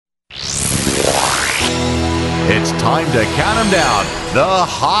It's time to count them down. The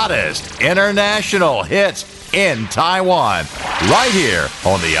hottest international hits in Taiwan. Right here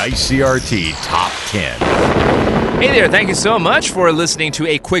on the ICRT Top 10. Hey there, thank you so much for listening to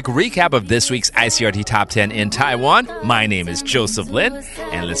a quick recap of this week's ICRT Top 10 in Taiwan. My name is Joseph Lin,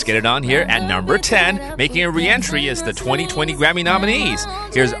 and let's get it on here at number 10. Making a re-entry is the 2020 Grammy nominees.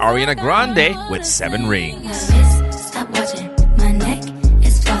 Here's Ariana Grande with 7 Rings. Stop watching, my neck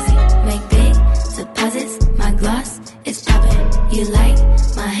is flossy. Make big deposits, my gloss is popping. You like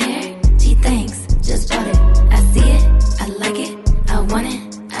my hair? Gee, thanks, just bought it. I see it, I like it, I want it.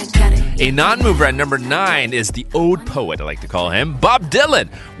 A non-mover at number 9 is the ode poet, I like to call him, Bob Dylan,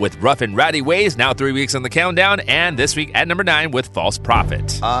 with Rough and Rowdy Ways, now 3 weeks on the countdown, and this week at number 9 with False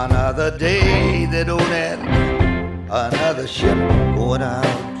Prophet. Another day that don't end, another ship going out,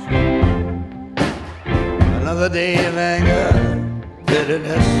 another day of anger,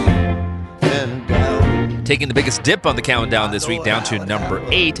 bitterness, and doubt. Taking the biggest dip on the countdown this week down to number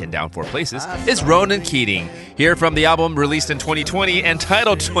 8 and down 4 places is Ronan Keating. Here from the album released in 2020 and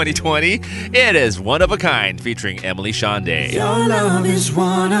titled 2020, it is One of a Kind featuring Emily Shandé. Your love is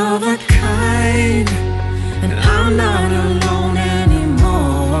one of a kind, and I'm not alone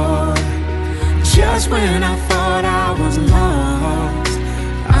anymore. Just when I thought I was lost,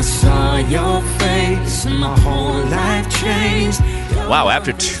 I saw your face and my whole life changed. Wow,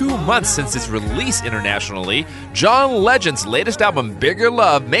 after 2 months since its release internationally, John Legend's latest album, Bigger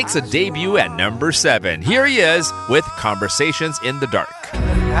Love, makes a debut at number 7. Here he is with Conversations in the Dark.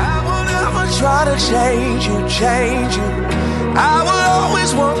 I will never try to change you, change you. I will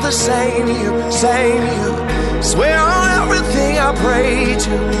always want the same you, same you. Swear on everything I pray to,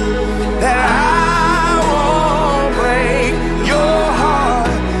 that I won't break your heart.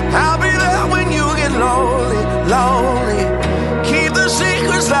 I'll be there when you get lonely, lonely. Keep the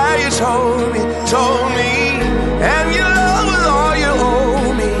secrets that you told me, and your love is all you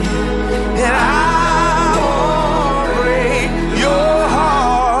owe me, and I won't break your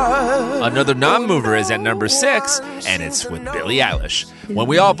heart. Another non-mover is at number 6, and it's with Billie Eilish. When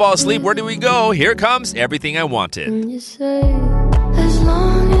we all fall asleep, where do we go? Here comes Everything I Wanted. When you say, as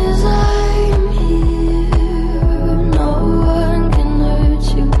long as I'm here, no one can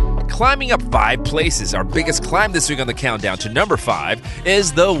hurt you. Climbing up 5 places, our biggest climb this week on the countdown to number 5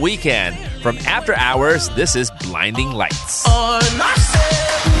 is The Weeknd. From After Hours, this is Blinding Lights. On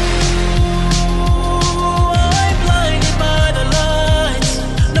myself, I'm blinded by the lights.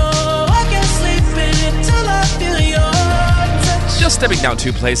 No, I can't sleep until I feel your touch. Just stepping down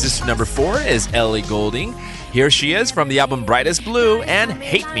 2 places to number 4 is Ellie Goulding. Here she is from the album Brightest Blue and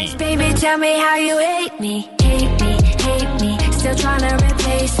Hate Me. Baby, tell me how you hate me, hate me, hate me. Still trying to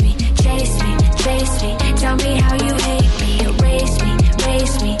replace me, chase me, chase me. Tell me how you hate me, erase me,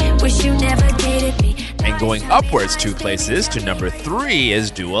 erase me. Wish you never dated me. And going upwards 2 places to number 3 is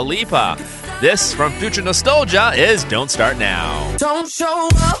Dua Lipa. This from Future Nostalgia is Don't Start Now. Don't show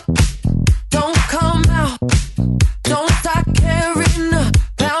up, don't come out, don't start caring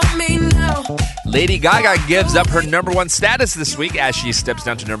about me now. Lady Gaga gives up her number 1 status this week as she steps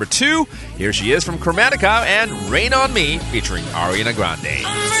down to number 2. Here she is from Chromatica and Rain on Me featuring Ariana Grande.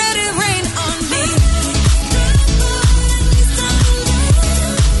 I'm ready, rain on me.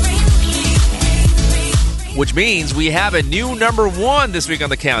 Which means we have a new number 1 this week on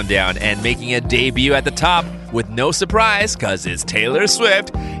the countdown, and making a debut at the top with no surprise because it's Taylor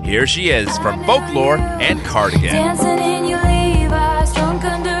Swift. Here she is from Folklore and Cardigan. Dancing in your Levi's, drunk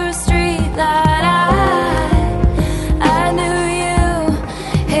under a street light. I knew you,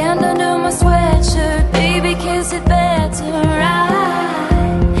 hand under my sweatshirt, baby, kiss it better,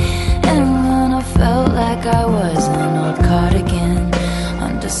 right? And when I felt like I was an old cardigan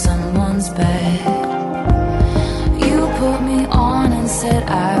under someone's bed, you put me on and said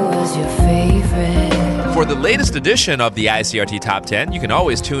I was your favorite. For the latest edition of the ICRT Top 10, you can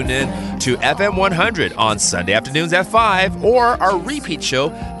always tune in to FM 100 on Sunday afternoons at 5 or our repeat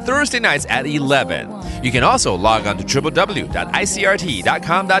show Thursday nights at 11. You can also log on to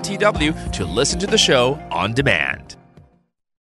www.icrt.com.tw to listen to the show on demand.